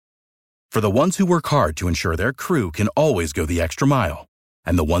For the ones who work hard to ensure their crew can always go the extra mile,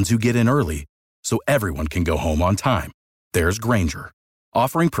 and the ones who get in early so everyone can go home on time, there's Grainger,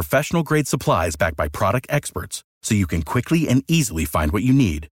 offering professional-grade supplies backed by product experts so you can quickly and easily find what you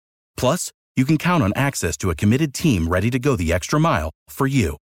need. Plus, you can count on access to a committed team ready to go the extra mile for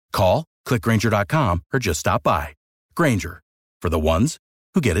you. Call, click Grainger.com, or just stop by. Grainger, for the ones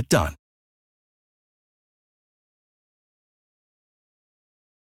who get it done.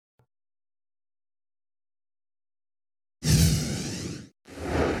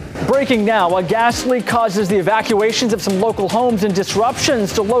 Breaking now, a gas leak causes the evacuations of some local homes and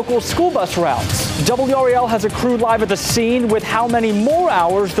disruptions to local school bus routes. WRAL has a crew live at the scene with how many more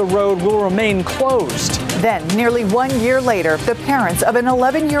hours the road will remain closed. Then, nearly 1 year later, the parents of an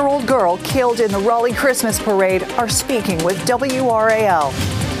 11-year-old girl killed in the Raleigh Christmas parade are speaking with WRAL.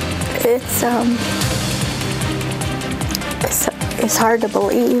 It's hard to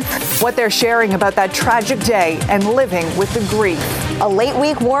believe. What they're sharing about that tragic day and living with the grief. A late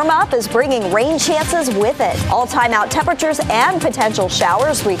week warm-up is bringing rain chances with it. All timeout temperatures and potential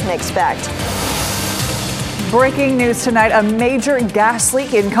showers we can expect. Breaking news tonight, a major gas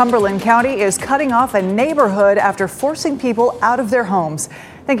leak in Cumberland County is cutting off a neighborhood after forcing people out of their homes.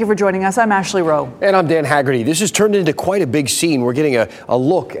 Thank you for joining us. I'm Ashley Rowe. And I'm Dan Haggerty. This has turned into quite a big scene. We're getting a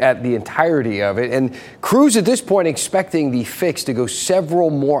look at the entirety of it. And crews at this point expecting the fix to go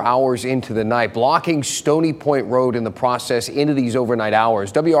several more hours into the night, blocking Stony Point Road in the process into these overnight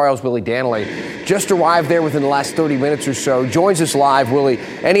hours. WRL's Willie Danley just arrived there within the last 30 minutes or so. Joins us live. Willie,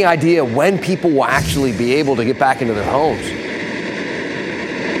 any idea when people will actually be able to get back into their homes?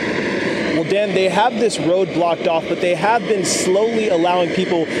 Well, Dan, they have this road blocked off, but they have been slowly allowing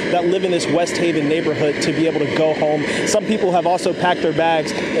people that live in this West Haven neighborhood to be able to go home. Some people have also packed their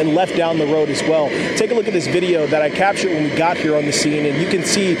bags and left down the road as well. Take a look at this video that I captured when we got here on the scene, and you can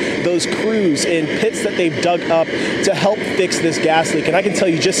see those crews in pits that they've dug up to help fix this gas leak. And I can tell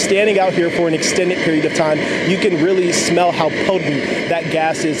you, just standing out here for an extended period of time, you can really smell how potent that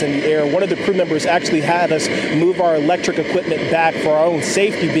gas is in the air. One of the crew members actually had us move our electric equipment back for our own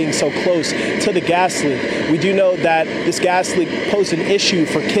safety, being so close to the gas leak. We do know that this gas leak posed an issue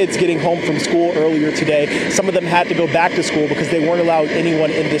for kids getting home from school earlier today. Some of them had to go back to school because they weren't allowed anyone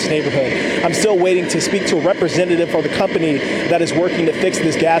in this neighborhood. I'm still waiting to speak to a representative for the company that is working to fix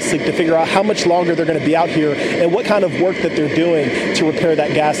this gas leak to figure out how much longer they're going to be out here and what kind of work that they're doing to repair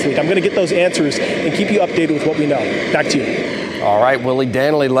that gas leak. I'm going to get those answers and keep you updated with what we know. Back to you. All right, Willie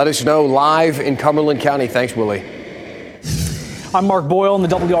Danley, let us know live in Cumberland County. Thanks, Willie. I'm Mark Boyle in the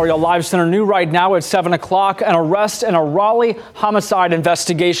WRAL Live Center. New right now at 7 o'clock, an arrest in a Raleigh homicide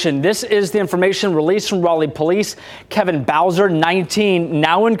investigation. This is the information released from Raleigh police. Kevin Bowser, 19,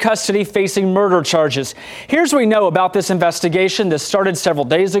 now in custody facing murder charges. Here's what we know about this investigation. This started several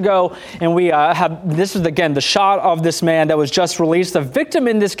days ago, and we this is, again, the shot of this man that was just released. The victim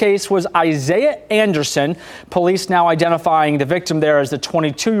in this case was Isaiah Anderson. Police now identifying the victim there as the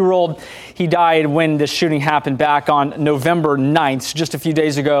 22-year-old. He died when the shooting happened back on November 9th. Just a few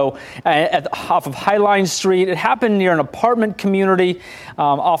days ago off of Highline Street. It happened near an apartment community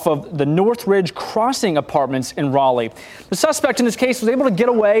off of the North Ridge Crossing Apartments in Raleigh. The suspect in this case was able to get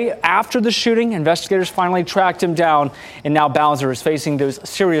away after the shooting. Investigators finally tracked him down, and now Bowser is facing those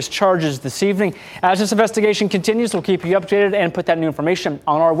serious charges this evening. As this investigation continues, we'll keep you updated and put that new information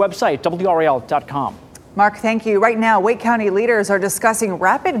on our website, WRAL.com. Mark, thank you. Right now, Wake County leaders are discussing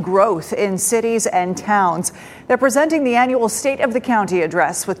rapid growth in cities and towns. They're presenting the annual State of the County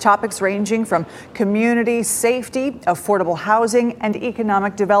address with topics ranging from community safety, affordable housing, and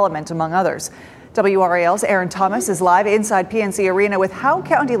economic development, among others. WRAL's Aaron Thomas is live inside PNC Arena with how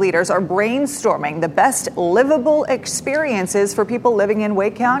county leaders are brainstorming the best livable experiences for people living in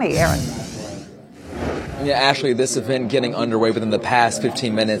Wake County. Aaron. Yeah, Ashley, this event getting underway within the past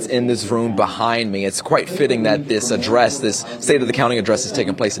 15 minutes in this room behind me. It's quite fitting that this address, this State of the County address, is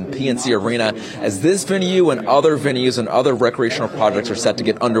taking place in PNC Arena as this venue and other venues and other recreational projects are set to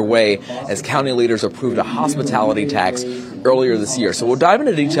get underway as county leaders approved a hospitality tax earlier this year. So we'll dive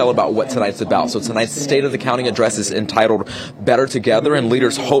into detail about what tonight's about. So tonight's State of the County address is entitled Better Together, and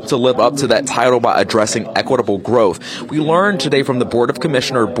leaders hope to live up to that title by addressing equitable growth. We learned today from the Board of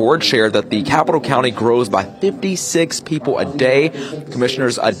Commissioner board chair that the Capital County grows by 56 people a day.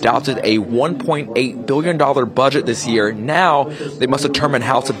 Commissioners adopted a $1.8 billion budget this year. Now they must determine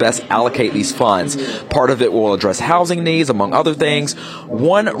how to best allocate these funds. Part of it will address housing needs, among other things.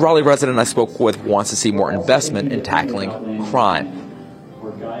 One Raleigh resident I spoke with wants to see more investment in tackling crime.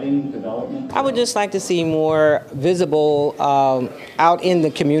 exciting development? I would just like to see more visible out in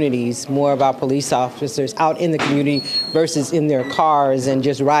the communities, more of our police officers out in the community versus in their cars and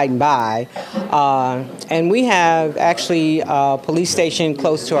just riding by. And we have actually a police station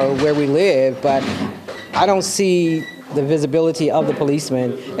close to where we live, but I don't see the visibility of the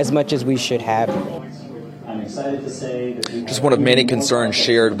policemen as much as we should have. I'm excited to say that just one of many concerns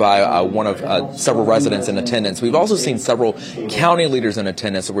shared by one of several residents in attendance. We've also seen several county leaders in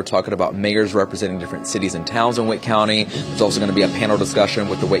attendance. So we're talking about mayors representing different cities and towns in Wake County. There's also going to be a panel discussion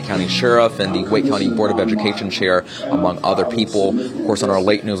with the Wake County Sheriff and the Wake County Board of Education Chair, among other people. Of course, on our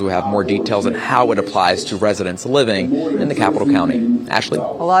late news, we have more details on how it applies to residents living in the capital county. Ashley. A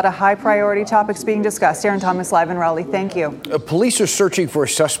lot of high priority topics being discussed. Aaron Thomas live in Raleigh. Thank you. Police are searching for a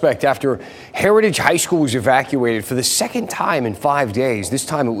suspect after Heritage High School was evacuated for the second time in 5 days. This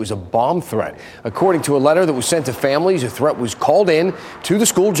time it was a bomb threat. According to a letter that was sent to families, a threat was called in to the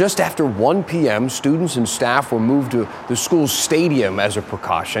school just after 1 p.m. Students and staff were moved to the school's stadium as a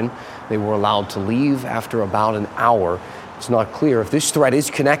precaution. They were allowed to leave after about an hour. It's not clear if this threat is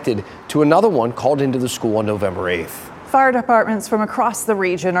connected to another one called into the school on November 8th. Fire departments from across the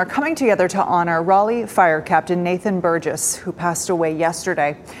region are coming together to honor Raleigh Fire Captain Nathan Burgess, who passed away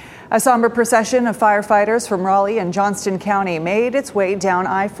yesterday. A somber procession of firefighters from Raleigh and Johnston County made its way down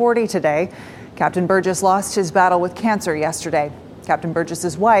I-40 today. Captain Burgess lost his battle with cancer yesterday. Captain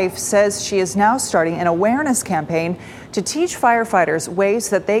Burgess's wife says she is now starting an awareness campaign to teach firefighters ways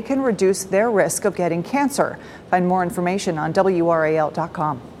that they can reduce their risk of getting cancer. Find more information on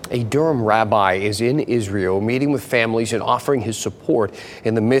WRAL.com. A Durham rabbi is in Israel meeting with families and offering his support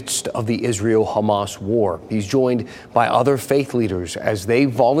in the midst of the Israel-Hamas war. He's joined by other faith leaders as they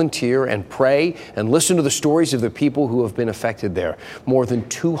volunteer and pray and listen to the stories of the people who have been affected there. More than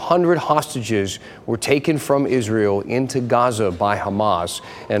 200 hostages were taken from Israel into Gaza by Hamas,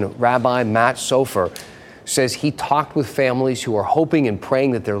 and Rabbi Matt Sofer says he talked with families who are hoping and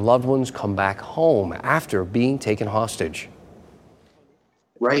praying that their loved ones come back home after being taken hostage.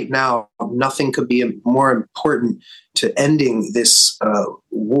 Right now, nothing could be more important to ending this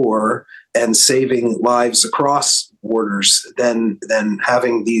war and saving lives across borders than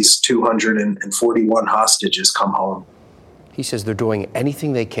having these 241 hostages come home. He says they're doing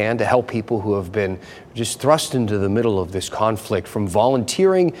anything they can to help people who have been just thrust into the middle of this conflict, from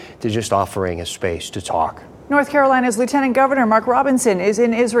volunteering to just offering a space to talk. North Carolina's Lieutenant Governor Mark Robinson is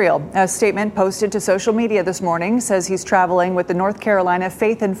in Israel. A statement posted to social media this morning says he's traveling with the North Carolina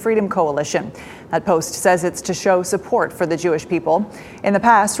Faith and Freedom Coalition. That post says it's to show support for the Jewish people. In the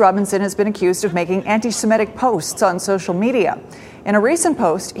past, Robinson has been accused of making anti-Semitic posts on social media. In a recent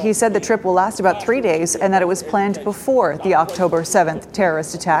post, he said the trip will last about 3 days and that it was planned before the October 7th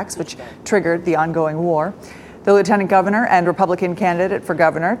terrorist attacks, which triggered the ongoing war. The lieutenant governor and Republican candidate for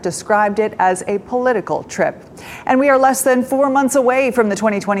governor described it as a political trip. And we are less than 4 months away from the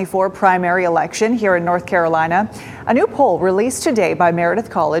 2024 primary election here in North Carolina. A new poll released today by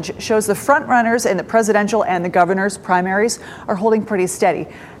Meredith College shows the frontrunners in the presidential and the governor's primaries are holding pretty steady.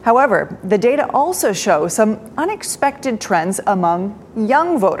 However, the data also shows some unexpected trends among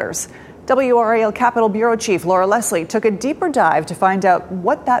young voters. WRAL Capitol Bureau Chief Laura Leslie took a deeper dive to find out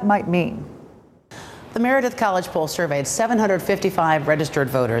what that might mean. The Meredith College poll surveyed 755 registered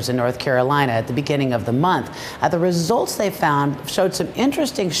voters in North Carolina at the beginning of the month. The results they found showed some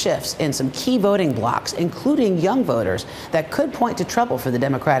interesting shifts in some key voting blocks, including young voters, that could point to trouble for the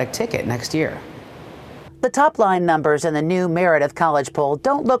Democratic ticket next year. The top line numbers in the new Meredith College poll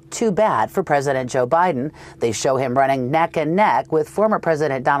don't look too bad for President Joe Biden. They show him running neck and neck with former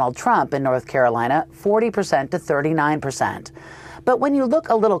President Donald Trump in North Carolina, 40% to 39%. But when you look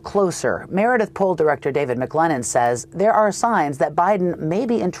a little closer, Meredith poll director David McLennan says there are signs that Biden may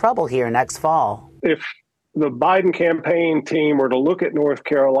be in trouble here next fall. If the Biden campaign team were to look at North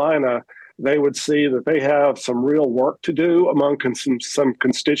Carolina, they would see that they have some real work to do among some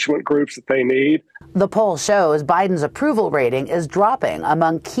constituent groups that they need. The poll shows Biden's approval rating is dropping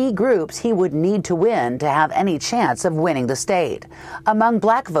among key groups he would need to win to have any chance of winning the state. Among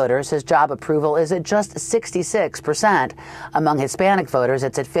black voters, his job approval is at just 66%. Among Hispanic voters,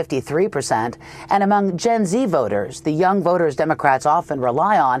 it's at 53%. And among Gen Z voters, the young voters Democrats often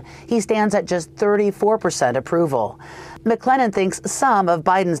rely on, he stands at just 34% approval. McLennan thinks some of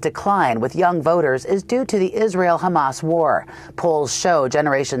Biden's decline with young voters is due to the Israel-Hamas war. Polls show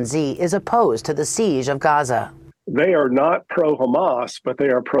Generation Z is opposed to the siege of Gaza. They are not pro-Hamas, but they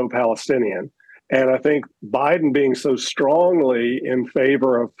are pro-Palestinian. And I think Biden being so strongly in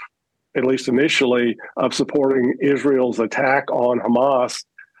favor of, at least initially, of supporting Israel's attack on Hamas,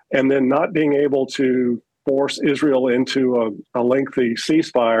 and then not being able to force Israel into a lengthy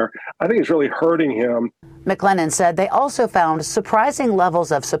ceasefire, I think it's really hurting him. McLennan said they also found surprising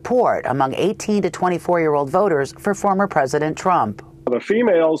levels of support among 18 to 24-year-old voters for former President Trump. The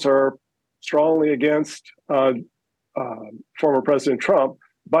females are strongly against former President Trump,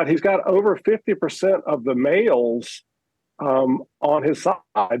 but he's got over 50% of the males on his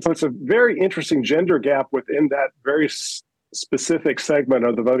side. So it's a very interesting gender gap within that very specific segment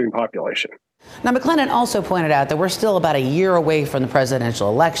of the voting population. Now, McLennan also pointed out that we're still about a year away from the presidential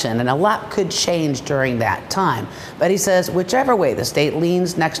election, and a lot could change during that time. But he says whichever way the state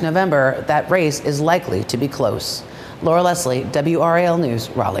leans next November, that race is likely to be close. Laura Leslie, WRAL News,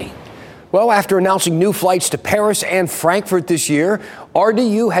 Raleigh. Well, after announcing new flights to Paris and Frankfurt this year,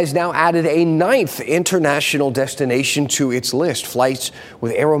 RDU has now added a 9th international destination to its list. Flights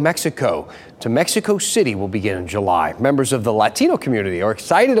with Aeromexico to Mexico City will begin in July. Members of the Latino community are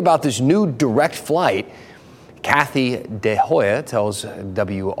excited about this new direct flight. Kathy De Hoya tells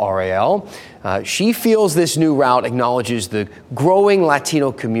WRAL she feels this new route acknowledges the growing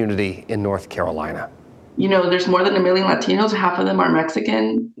Latino community in North Carolina. You know, there's more than 1 million Latinos. Half of them are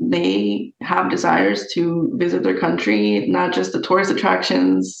Mexican. They have desires to visit their country, not just the tourist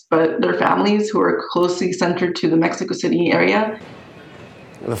attractions, but their families who are closely centered to the Mexico City area.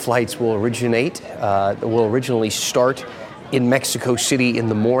 The flights will originally start in Mexico City in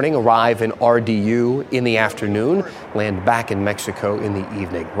the morning, arrive in RDU in the afternoon, land back in Mexico in the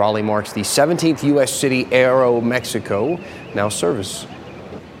evening. Raleigh marks the 17th U.S. city Aeromexico now service.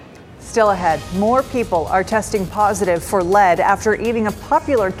 Still ahead, more people are testing positive for lead after eating a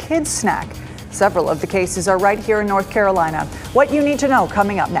popular kids snack. Several of the cases are right here in North Carolina. What you need to know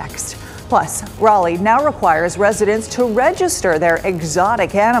coming up next. Plus, Raleigh now requires residents to register their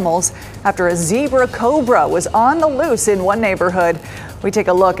exotic animals after a zebra cobra was on the loose in one neighborhood. We take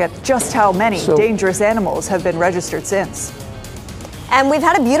a look at just how many dangerous animals have been registered since. And we've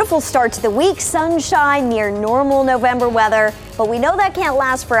had a beautiful start to the week, sunshine, near normal November weather, but we know that can't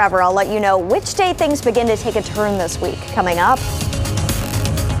last forever. I'll let you know which day things begin to take a turn this week. Coming up.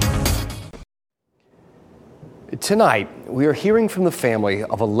 Tonight, we are hearing from the family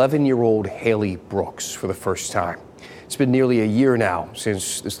of 11-year-old Haley Brooks for the first time. It's been nearly a year now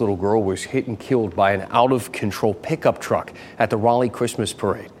since this little girl was hit and killed by an out-of-control pickup truck at the Raleigh Christmas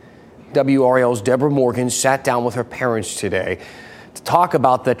Parade. WRAL's Deborah Morgan sat down with her parents today to talk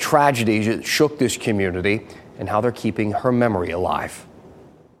about the tragedy that shook this community and how they're keeping her memory alive.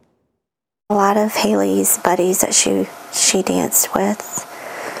 A lot of Haley's buddies that she danced with,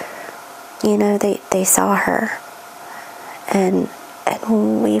 you know, they saw her. And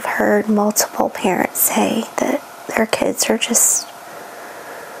we've heard multiple parents say that their kids are just,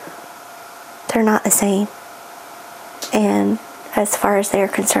 they're not the same. And as far as they're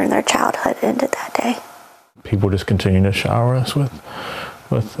concerned, their childhood ended that day. People just continue to shower us with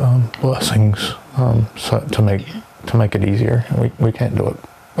blessings to make it easier. We can't do it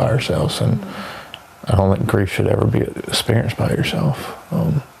by ourselves, and I don't think grief should ever be experienced by yourself.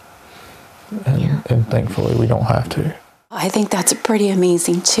 And thankfully, we don't have to. I think that's pretty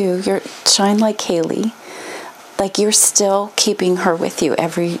amazing too. You're shine like Haley, like you're still keeping her with you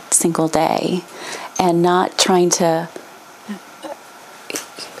every single day, and not trying to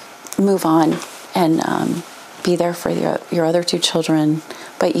move on and be there for your other two children,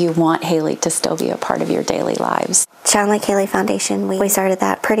 but you want Haley to still be a part of your daily lives. Shine Like Haley Foundation, we started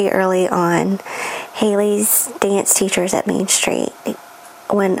that pretty early on. Haley's dance teachers at Main Street,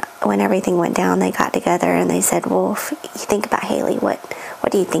 when everything went down, they got together and they said, well, if you think about Haley, what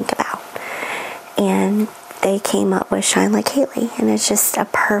do you think about? And they came up with Shine Like Haley, and it's just a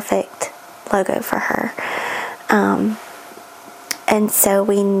perfect logo for her. And so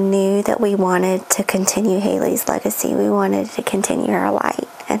we knew that we wanted to continue Haley's legacy. We wanted to continue her light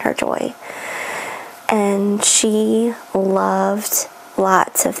and her joy. And she loved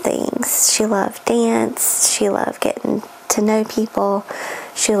lots of things. She loved dance. She loved getting to know people.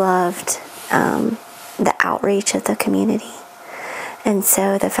 She loved the outreach of the community. And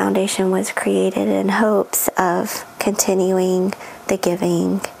so the foundation was created in hopes of continuing the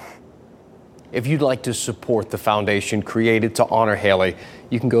giving. If you'd like to support the foundation created to honor Haley,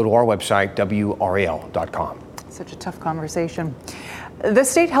 you can go to our website, WRAL.com. Such a tough conversation. The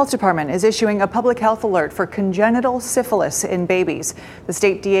state health department is issuing a public health alert for congenital syphilis in babies. The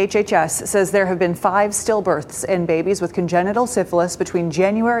state DHHS says there have been 5 stillbirths in babies with congenital syphilis between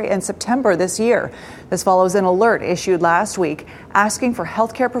January and September this year. This follows an alert issued last week asking for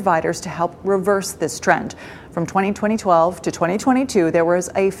healthcare providers to help reverse this trend. From 2012 to 2022, there was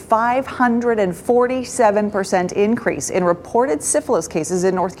a 547% increase in reported syphilis cases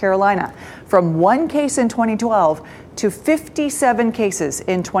in North Carolina, from 1 case in 2012 to 57 cases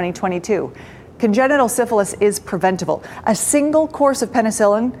in 2022. Congenital syphilis is preventable. A single course of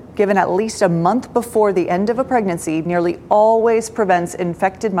penicillin given at least a month before the end of a pregnancy nearly always prevents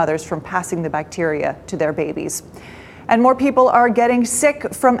infected mothers from passing the bacteria to their babies. And more people are getting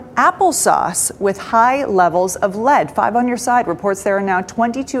sick from applesauce with high levels of lead. 5 on Your Side reports there are now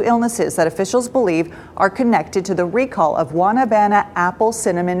 22 illnesses that officials believe are connected to the recall of Wanabana apple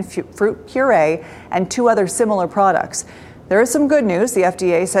cinnamon fruit puree and 2 other similar products. There is some good news. The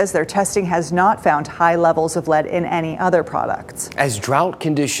FDA says their testing has not found high levels of lead in any other products. As drought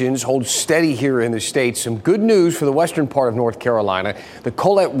conditions hold steady here in the state, some good news for the western part of North Carolina. The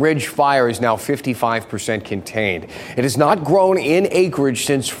Colette Ridge fire is now 55% contained. It has not grown in acreage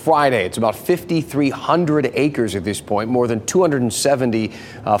since Friday. It's about 5,300 acres at this point, more than 270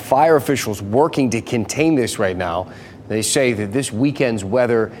 fire officials working to contain this right now. They say that this weekend's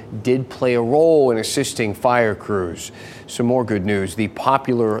weather did play a role in assisting fire crews. Some more good news. The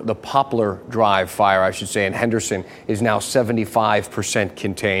Poplar Drive fire, I should say, in Henderson is now 75%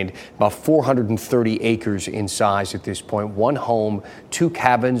 contained, about 430 acres in size at this point. 1 home, 2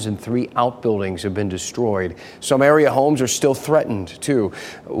 cabins, and 3 outbuildings have been destroyed. Some area homes are still threatened, too.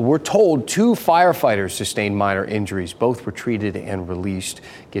 We're told 2 firefighters sustained minor injuries. Both were treated and released,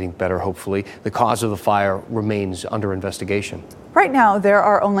 getting better, hopefully. The cause of the fire remains under investigation. Right now, there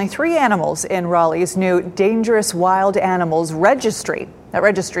are only 3 animals in Raleigh's new Dangerous Wild Animals Registry. That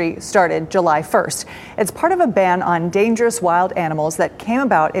registry started July 1st. It's part of a ban on dangerous wild animals that came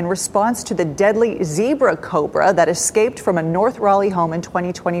about in response to the deadly zebra cobra that escaped from a North Raleigh home in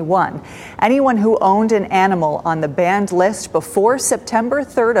 2021. Anyone who owned an animal on the banned list before September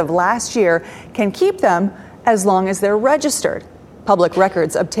 3rd of last year can keep them as long as they're registered. Public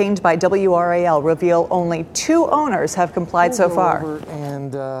records obtained by WRAL reveal only 2 owners have complied so far.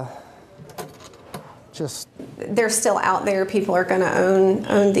 They're still out there. People are going to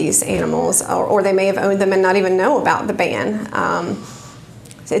own these animals, or they may have owned them and not even know about the ban.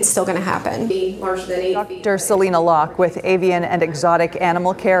 It's still going to happen. Dr. Selena Locke with Avian and Exotic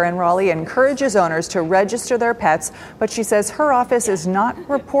Animal Care in Raleigh encourages owners to register their pets, but she says her office is not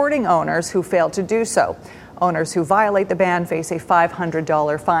reporting owners who fail to do so. Owners who violate the ban face a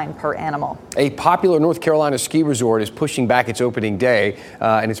 $500 fine per animal. A popular North Carolina ski resort is pushing back its opening day,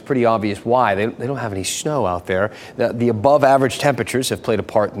 and it's pretty obvious why. They don't have any snow out there. The above average temperatures have played a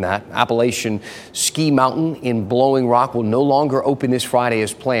part in that. Appalachian Ski Mountain in Blowing Rock will no longer open this Friday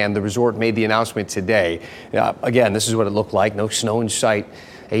as planned. The resort made the announcement today. Again, this is what it looked like. No snow in sight.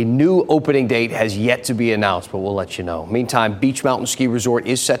 A new opening date has yet to be announced, but we'll let you know. Meantime, Beach Mountain Ski Resort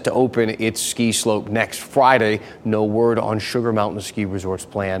is set to open its ski slope next Friday. No word on Sugar Mountain Ski Resort's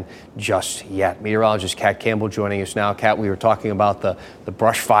plan just yet. Meteorologist Kat Campbell joining us now. Kat, we were talking about the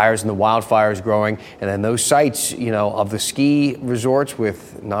brush fires and the wildfires growing, and then those sites, of the ski resorts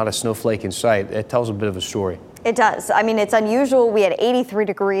with not a snowflake in sight. It tells a bit of a story. It does. I mean, it's unusual. We had 83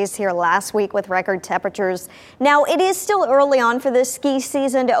 degrees here last week with record temperatures. Now, it is still early on for the ski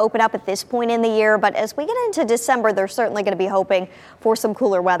season to open up at this point in the year, but as we get into December, they're certainly going to be hoping for some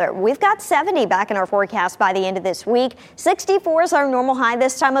cooler weather. We've got 70 back in our forecast by the end of this week. 64 is our normal high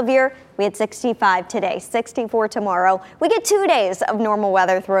this time of year. We had 65 today, 64 tomorrow. We get 2 days of normal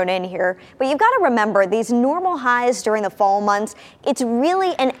weather thrown in here. But you've got to remember, these normal highs during the fall months, it's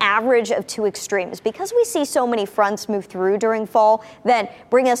really an average of 2 extremes. Because we see so many fronts move through during fall that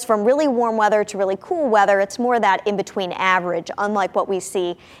bring us from really warm weather to really cool weather, it's more that in-between average, unlike what we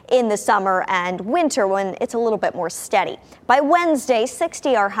see in the summer and winter when it's a little bit more steady. By Wednesday,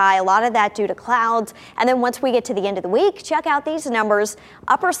 60 are high, a lot of that due to clouds. And then once we get to the end of the week, check out these numbers,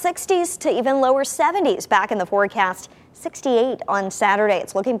 upper 60s to even lower 70s back in the forecast. 68 on Saturday.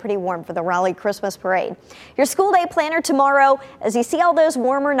 It's looking pretty warm for the Raleigh Christmas Parade. Your school day planner tomorrow, as you see all those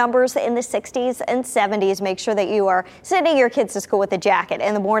warmer numbers in the 60s and 70s, make sure that you are sending your kids to school with a jacket.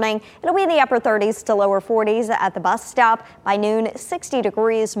 In the morning, it'll be in the upper 30s to lower 40s at the bus stop. By noon, 60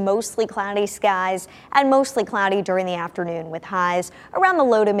 degrees, mostly cloudy skies, and mostly cloudy during the afternoon with highs around the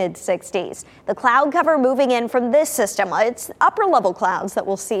low to mid 60s. The cloud cover moving in from this system. It's upper level clouds that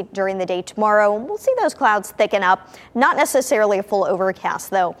we'll see during the day tomorrow. We'll see those clouds thicken up. Not necessarily a full overcast,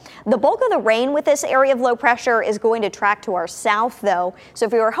 though. The bulk of the rain with this area of low pressure is going to track to our south, though. So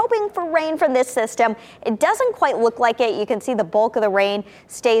if you were hoping for rain from this system, it doesn't quite look like it. You can see the bulk of the rain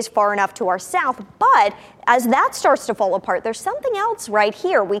stays far enough to our south, but as that starts to fall apart, there's something else right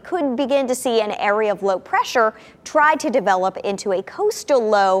here. We could begin to see an area of low pressure try to develop into a coastal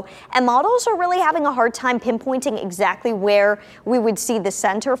low, and models are really having a hard time pinpointing exactly where we would see the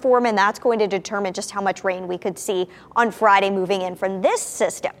center form, and that's going to determine just how much rain we could see on Friday moving in from this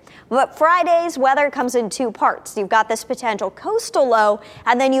system. But Friday's weather comes in two parts. You've got this potential coastal low,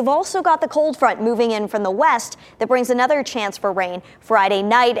 and then you've also got the cold front moving in from the west that brings another chance for rain Friday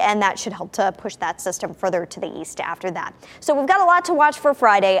night, and that should help to push that system further to the east after that. So we've got a lot to watch for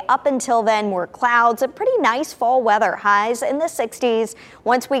Friday. Up until then, more clouds and pretty nice fall weather, highs in the 60s.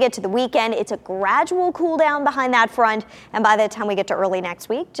 Once we get to the weekend, it's a gradual cool down behind that front, and by the time we get to early next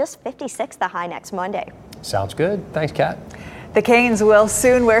week, just 56 the high next Monday. Sounds good. Thanks, Kat. The Canes will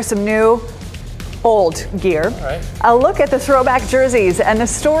soon wear some new old gear. All right. A look at the throwback jerseys and the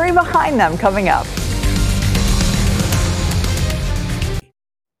story behind them coming up.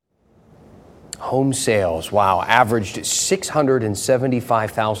 Home sales, wow, averaged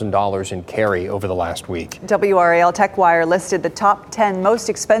 $675,000 in carry over the last week. WRAL TechWire listed the top 10 most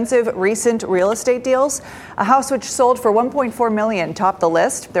expensive recent real estate deals. A house which sold for $1.4 million topped the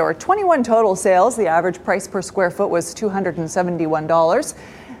list. There were 21 total sales. The average price per square foot was $271.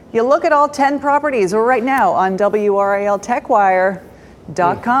 You look at all 10 properties right now on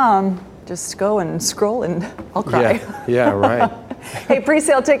WRALTechWire.com. Just go and scroll and I'll cry. Yeah, right. Hey,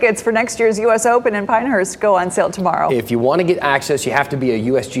 pre-sale tickets for next year's U.S. Open in Pinehurst go on sale tomorrow. If you want to get access, you have to be a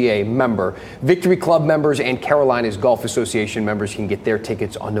USGA member. Victory Club members and Carolinas Golf Association members can get their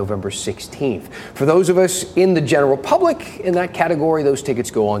tickets on November 16th. For those of us in the general public in that category, those tickets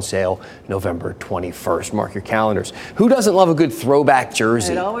go on sale November 21st. Mark your calendars. Who doesn't love a good throwback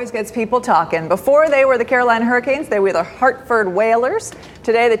jersey? It always gets people talking. Before they were the Carolina Hurricanes, they were the Hartford Whalers.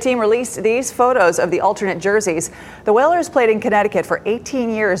 Today, the team released these photos of the alternate jerseys. The Whalers played in Connecticut for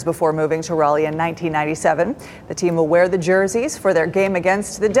 18 years before moving to Raleigh in 1997. The team will wear the jerseys for their game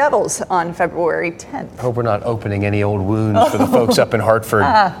against the Devils on February 10th. Hope we're not opening any old wounds for the folks up in Hartford.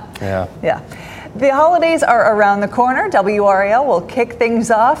 Yeah. The holidays are around the corner. WRAL will kick things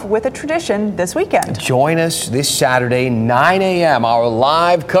off with a tradition this weekend. Join us this Saturday, 9 a.m., our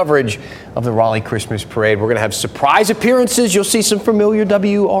live coverage of the Raleigh Christmas Parade. We're going to have surprise appearances. You'll see some familiar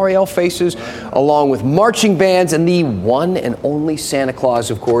WRAL faces, along with marching bands and the one and only Santa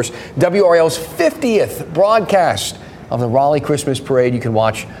Claus, of course. WRAL's 50th broadcast of the Raleigh Christmas Parade. You can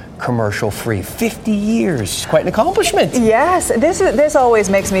watch commercial-free. 50 years. Quite an accomplishment. Yes. This always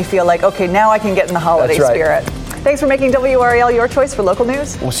makes me feel like, okay, now I can get in the holiday spirit. Thanks for making WRAL your choice for local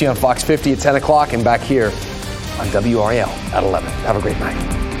news. We'll see you on Fox 50 at 10 o'clock and back here on WRAL at 11. Have a great night.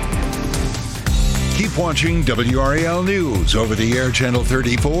 Keep watching WRAL News over the air Channel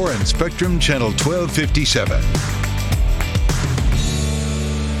 34 and Spectrum Channel 1257.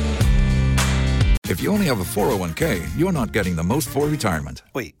 If you only have a 401k, you're not getting the most for retirement.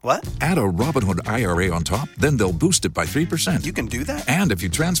 Wait, what? Add a Robinhood IRA on top, then they'll boost it by 3%. You can do that? And if you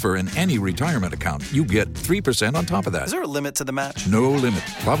transfer in any retirement account, you get 3% on top of that. Is there a limit to the match? No limit.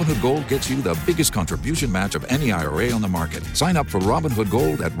 Robinhood Gold gets you the biggest contribution match of any IRA on the market. Sign up for Robinhood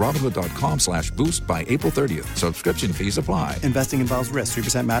Gold at Robinhood.com/boost by April 30th. Subscription fees apply. Investing involves risk.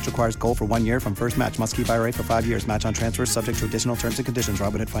 3% match requires gold for 1 year from first match. Must keep IRA for 5 years. Match on transfers subject to additional terms and conditions.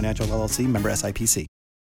 Robinhood Financial LLC, member SIPC.